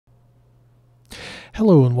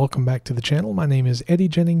Hello and welcome back to the channel. My name is Eddie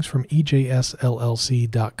Jennings from EJSLLC.com.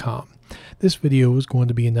 This video is going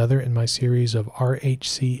to be another in my series of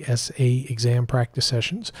RHCSA exam practice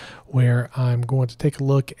sessions where I'm going to take a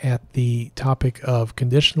look at the topic of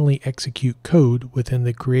conditionally execute code within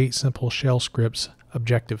the Create Simple Shell Scripts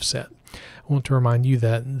objective set. I want to remind you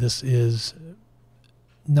that this is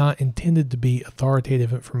not intended to be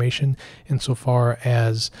authoritative information insofar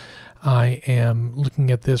as I am looking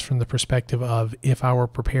at this from the perspective of if I were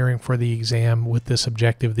preparing for the exam with this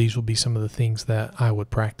objective, these will be some of the things that I would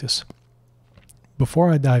practice. Before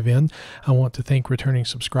I dive in, I want to thank returning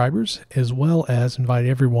subscribers as well as invite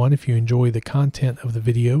everyone, if you enjoy the content of the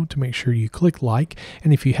video, to make sure you click like,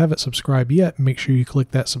 and if you haven't subscribed yet, make sure you click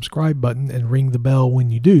that subscribe button and ring the bell when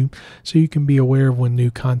you do so you can be aware of when new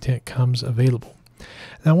content comes available.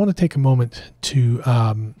 Now I want to take a moment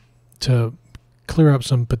to clear up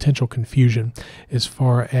some potential confusion as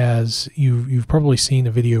far as you've probably seen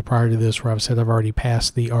a video prior to this where I've said I've already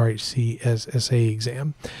passed the RHCSA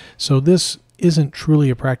exam. So this isn't truly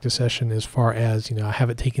a practice session as far as, I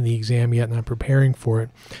haven't taken the exam yet and I'm preparing for it.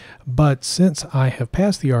 But since I have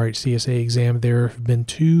passed the RHCSA exam, there have been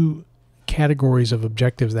two categories of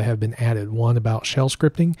objectives that have been added, one about shell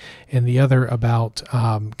scripting and the other about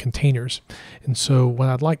containers. And so what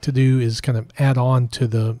I'd like to do is kind of add on to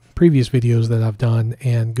the previous videos that I've done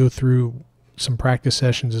and go through some practice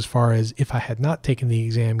sessions as far as if I had not taken the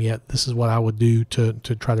exam yet, this is what I would do to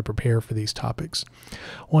try to prepare for these topics.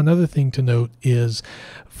 One other thing to note is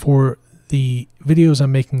for the videos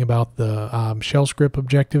I'm making about the shell script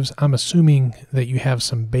objectives, I'm assuming that you have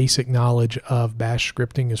some basic knowledge of bash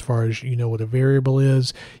scripting as far as you know what a variable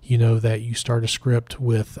is, you know that you start a script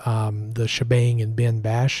with the shebang and bin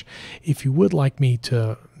bash. If you would like me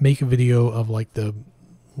to make a video of like the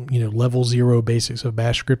level 0 basics of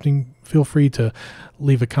bash scripting, feel free to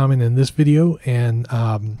leave a comment in this video, and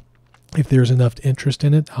if there's enough interest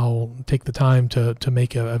in it, I'll take the time to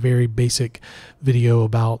make a very basic video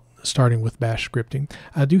about starting with bash scripting.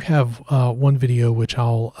 I do have one video which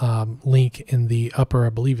I'll link in the upper, I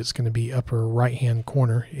believe it's going to be upper right hand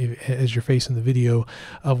corner as you're facing the video,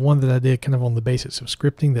 of one that I did kind of on the basics of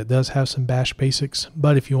scripting that does have some bash basics.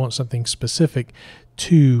 But if you want something specific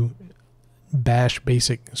to bash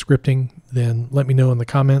basic scripting, then let me know in the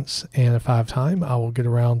comments, and if I have time I will get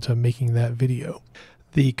around to making that video.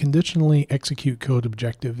 The conditionally execute code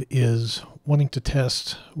objective is wanting to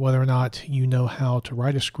test whether or not you know how to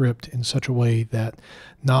write a script in such a way that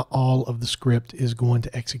not all of the script is going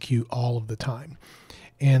to execute all of the time.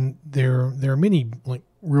 And there are many like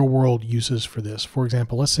real world uses for this. For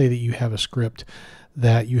example, let's say that you have a script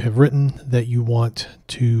that you have written that you want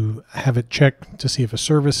to have it check to see if a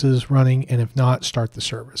service is running, and if not, start the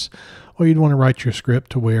service. Or you'd want to write your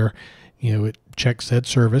script to where it checks said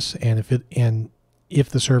service, and if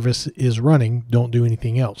the service is running, don't do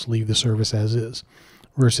anything else, leave the service as is.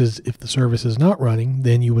 Versus if the service is not running,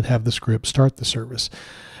 then you would have the script start the service.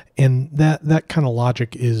 And that kind of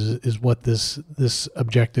logic is what this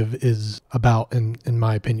objective is about in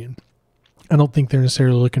my opinion. I don't think they're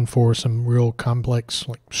necessarily looking for some real complex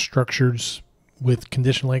like structures with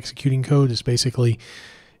conditionally executing code. It's basically,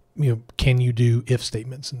 can you do if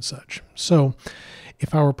statements and such. So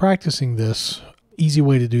if I were practicing this, easy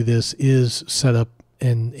way to do this is set up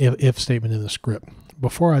an if statement in the script.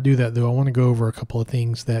 Before I do that though, I want to go over a couple of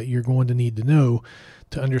things that you're going to need to know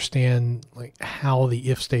to understand like how the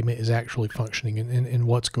if statement is actually functioning and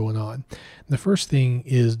what's going on. The first thing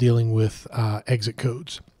is dealing with exit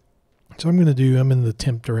codes. So I'm in the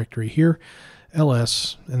temp directory here,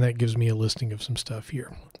 ls, and that gives me a listing of some stuff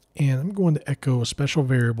here. And I'm going to echo a special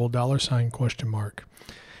variable $?,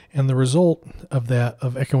 and the result of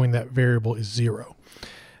echoing that variable is 0.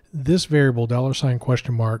 This variable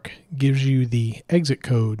 $? gives you the exit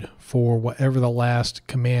code for whatever the last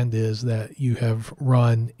command is that you have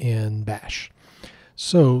run in bash.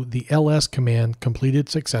 So the ls command completed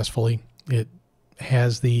successfully. It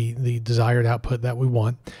has the desired output that we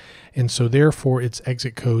want. And so therefore its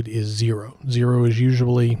exit code is 0. 0 is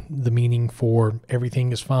usually the meaning for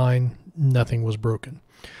everything is fine, nothing was broken.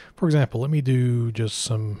 For example, let me do just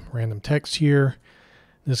some random text here.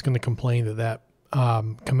 It's going to complain that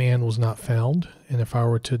command was not found. And if I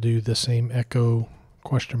were to do the same echo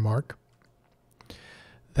 $,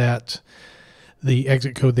 that the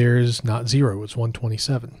exit code there is not 0, it's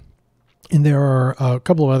 127. And there are a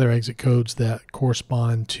couple of other exit codes that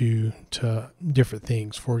correspond to different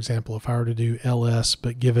things. For example, if I were to do ls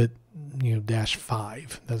but give it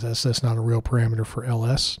 -5, that's not a real parameter for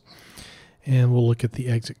ls. And we'll look at the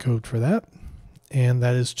exit code for that, and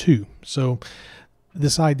that is 2. So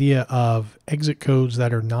this idea of exit codes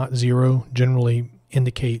that are not 0 generally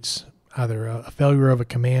indicates either a failure of a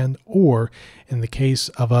command, or in the case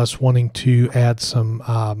of us wanting to add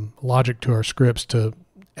some logic to our scripts to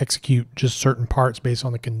execute just certain parts based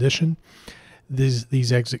on the condition,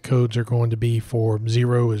 these exit codes are going to be for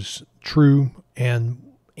 0 is true and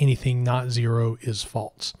anything not 0 is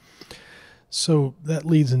false. So that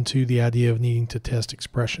leads into the idea of needing to test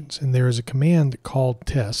expressions. And there is a command called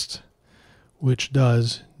test which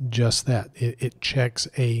does just that. It checks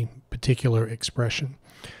a particular expression.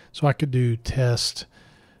 So I could do test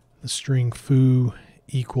the string foo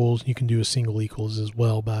equals, you can do a single equals as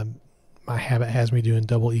well, but my habit has me doing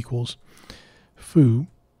double equals. Foo,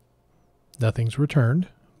 nothing's returned,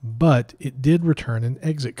 but it did return an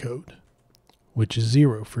exit code, which is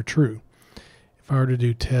 0 for true. If I were to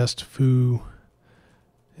do test foo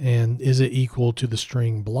and is it equal to the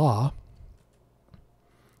string blah,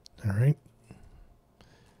 all right,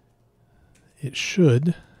 it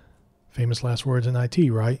should, famous last words in IT,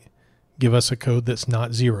 right, give us a code that's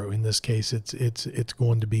not 0. In this case, it's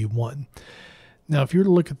going to be 1. Now, if you were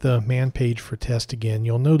to look at the man page for test again,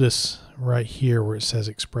 you'll notice right here where it says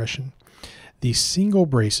expression, the single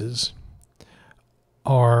braces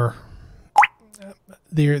are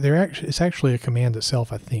it's actually a command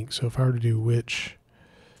itself, I think. So if I were to do which,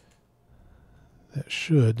 that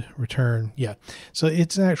should return, yeah. So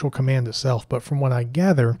it's an actual command itself, but from what I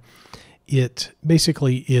gather, it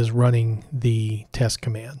basically is running the test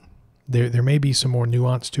command. There may be some more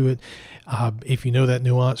nuance to it. If you know that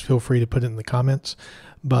nuance, feel free to put it in the comments.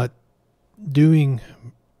 But doing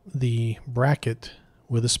the bracket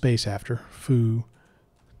with a space after, foo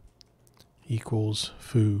equals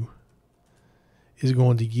foo, is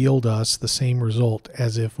going to yield us the same result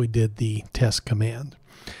as if we did the test command.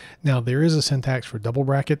 Now, there is a syntax for double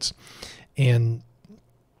brackets, and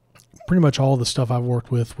pretty much all the stuff I've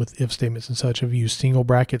worked with if statements and such have used single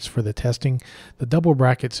brackets for the testing. The double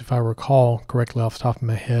brackets, if I recall correctly off the top of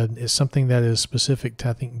my head, is something that is specific to,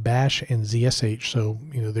 I think, Bash and ZSH. So,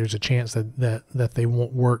 you know, there's a chance that they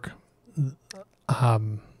won't work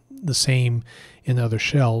the same in other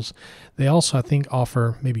shells. They also, I think,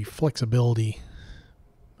 offer maybe flexibility.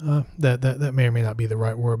 That may or may not be the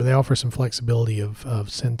right word, but they offer some flexibility of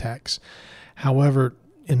syntax. However,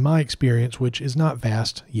 in my experience, which is not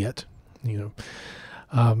vast yet, you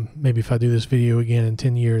know, maybe if I do this video again in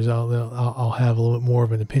 10 years, I'll have a little bit more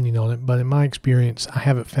of an opinion on it. But in my experience, I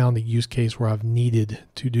haven't found a use case where I've needed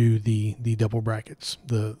to do the double brackets.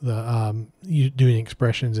 Doing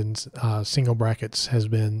expressions in single brackets has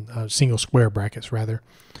been single square brackets rather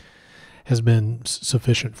has been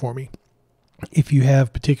sufficient for me. If you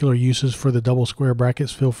have particular uses for the double square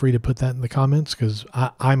brackets, feel free to put that in the comments, because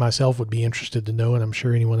I myself would be interested to know, and I'm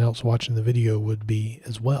sure anyone else watching the video would be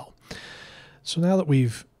as well. So now that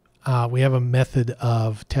we have a method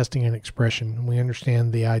of testing an expression, we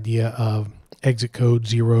understand the idea of exit code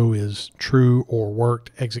 0 is true or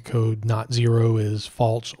worked, exit code not 0 is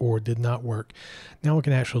false or did not work. Now we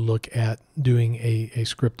can actually look at doing a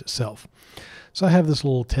script itself. So I have this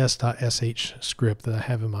little test.sh script that I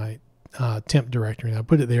have in my temp directory, and I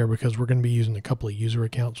put it there because we're going to be using a couple of user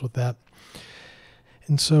accounts with that.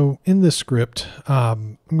 And so in this script,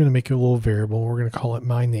 I'm going to make a little variable. We're going to call it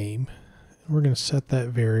my name. We're going to set that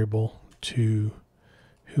variable to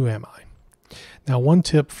who am I. Now, one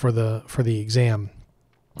tip for the exam,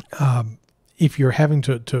 if you're having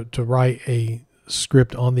to write a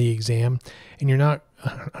script on the exam and you're not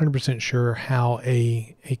 100% sure how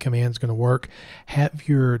a command is going to work, have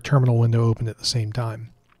your terminal window open at the same time.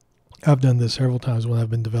 I've done this several times when I've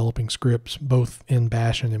been developing scripts, both in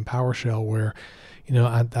Bash and in PowerShell, where, you know,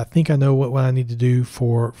 I think I know what I need to do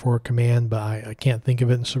for a command, but I can't think of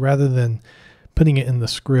it. And so rather than putting it in the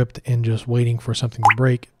script and just waiting for something to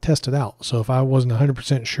break, test it out. So if I wasn't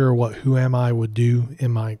 100% sure what who am I would do in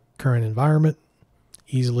my current environment,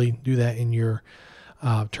 easily do that in your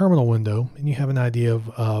terminal window, and you have an idea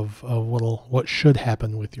of what should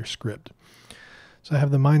happen with your script. So I have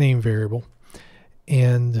the my name variable,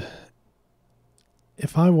 and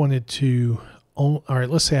if I wanted to, all right,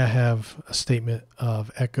 let's say I have a statement of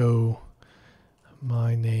echo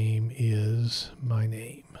my name is my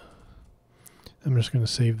name. I'm just going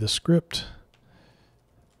to save the script.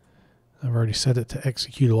 I've already set it to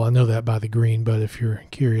executable. I know that by the green, but if you're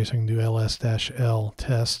curious, I can do ls-l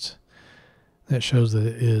test. That shows that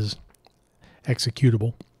it is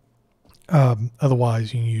executable.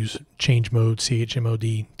 Otherwise, you can use change mode,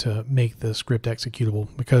 chmod, to make the script executable,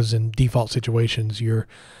 because in default situations, your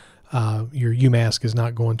UMask is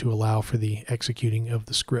not going to allow for the executing of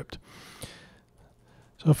the script.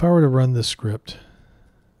 So if I were to run this script,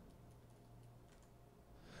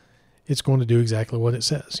 it's going to do exactly what it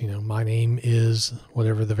says. You know, my name is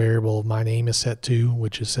whatever the variable my name is set to,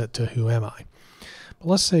 which is set to who am I. But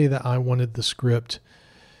let's say that I wanted the script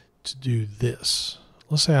to do this.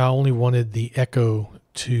 Let's say I only wanted the echo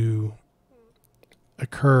to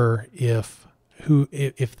occur if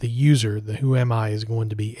the user, the who am I, is going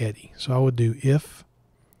to be Eddie. So I would do if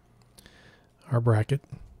our bracket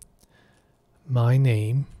my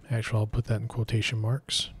name, actually I'll put that in quotation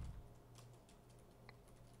marks,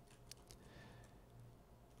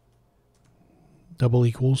 double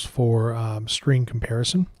equals for string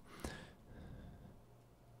comparison.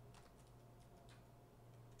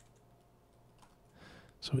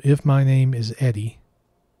 So if my name is Eddie,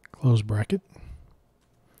 close bracket,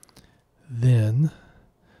 then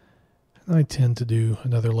I tend to do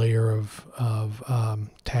another layer of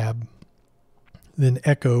tab, then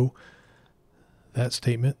echo that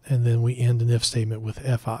statement, and then we end an if statement with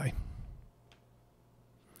fi.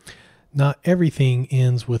 Not everything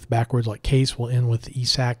ends with backwards, like case will end with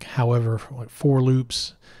esac. However, like for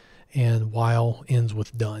loops and while ends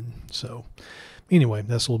with done. So anyway,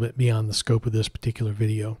 that's a little bit beyond the scope of this particular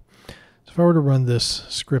video. So if I were to run this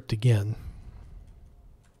script again,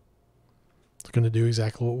 it's going to do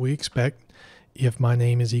exactly what we expect. If my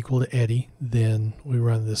name is equal to Eddie, then we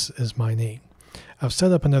run this as my name. I've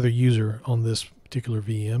set up another user on this particular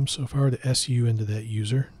VM, so if I were to SU into that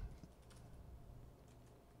user,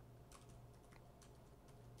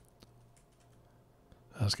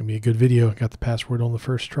 that's going to be a good video. I got the password on the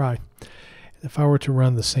first try. If I were to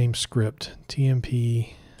run the same script,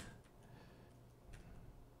 tmp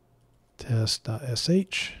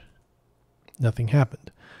test.sh, nothing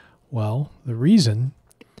happened. Well, the reason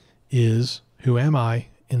is who am I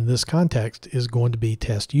in this context is going to be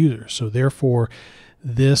test user. So therefore,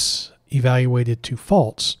 this evaluated to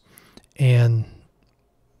false and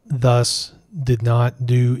thus did not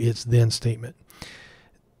do its then statement.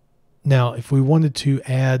 Now, if we wanted to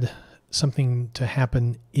add something to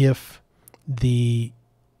happen if the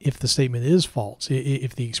statement is false,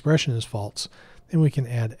 if the expression is false, then we can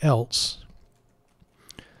add else.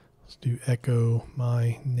 Let's do echo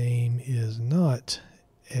my name is not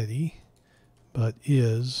Eddie, but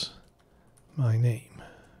is my name.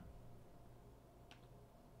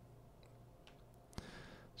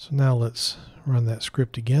 So now let's run that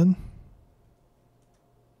script again.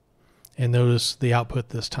 And notice the output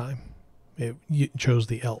this time. It chose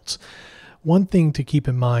the else. One thing to keep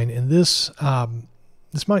in mind, and this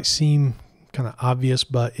might seem kind of obvious,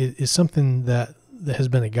 but it is something that has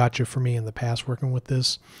been a gotcha for me in the past working with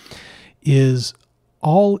this, is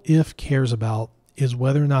all if cares about is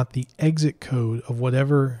whether or not the exit code of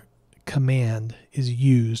whatever command is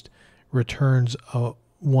used returns a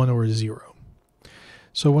 1 or a 0.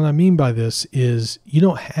 So what I mean by this is you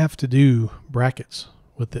don't have to do brackets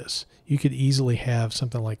with this. You could easily have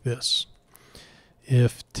something like this.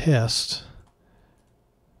 If test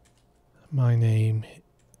my name,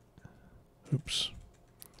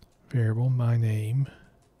 variable my name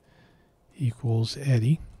equals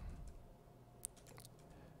Eddie,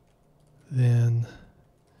 then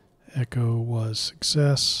echo was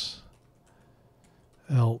success,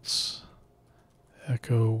 else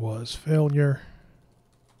echo was failure,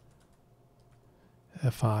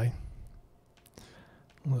 fi.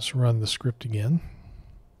 Let's run the script again.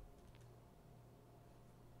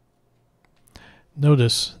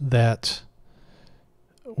 Notice that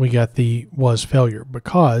we got the was failure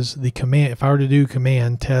because the command, if I were to do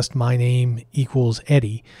command test my name equals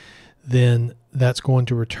Eddie, then that's going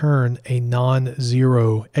to return a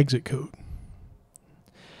non-zero exit code.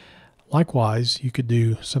 Likewise, you could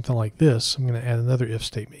do something like this. I'm going to add another if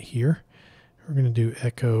statement here. We're going to do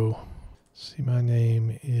echo, see my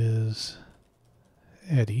name is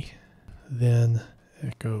Eddie, then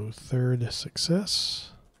echo third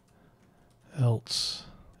success, else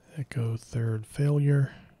echo third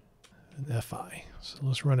failure, and fi. So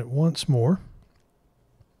let's run it once more.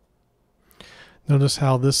 Notice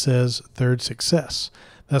how this says third success.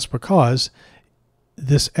 That's because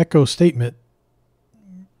this echo statement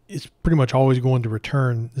is pretty much always going to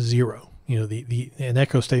return 0. You know, an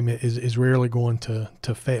echo statement is rarely going to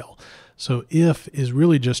fail. So if is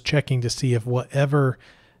really just checking to see if whatever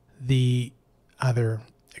the either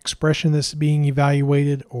expression that's being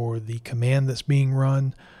evaluated or the command that's being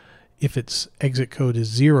run, if its exit code is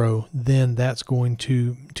 0, then that's going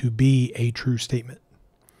to be a true statement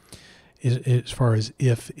as far as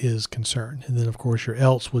if is concerned. And then of course your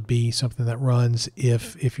else would be something that runs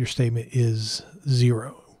if your statement is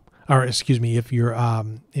 0, or excuse me, if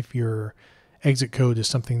your exit code is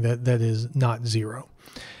something that is not 0.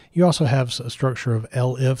 You also have a structure of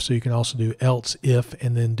elif, so you can also do else if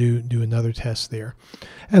and then do another test there.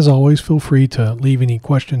 As always, feel free to leave any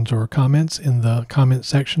questions or comments in the comment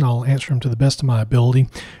section. I'll answer them to the best of my ability.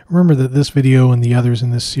 Remember that this video and the others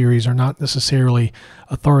in this series are not necessarily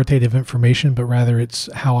authoritative information, but rather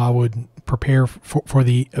it's how I would prepare for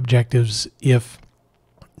the objectives if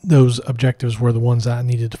those objectives were the ones that I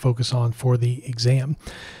needed to focus on for the exam.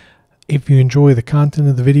 If you enjoy the content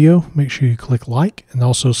of the video, make sure you click like and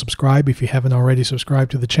also subscribe if you haven't already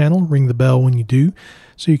subscribed to the channel. Ring the bell when you do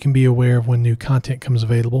so you can be aware of when new content comes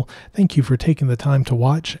available. Thank you for taking the time to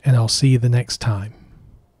watch, and I'll see you the next time.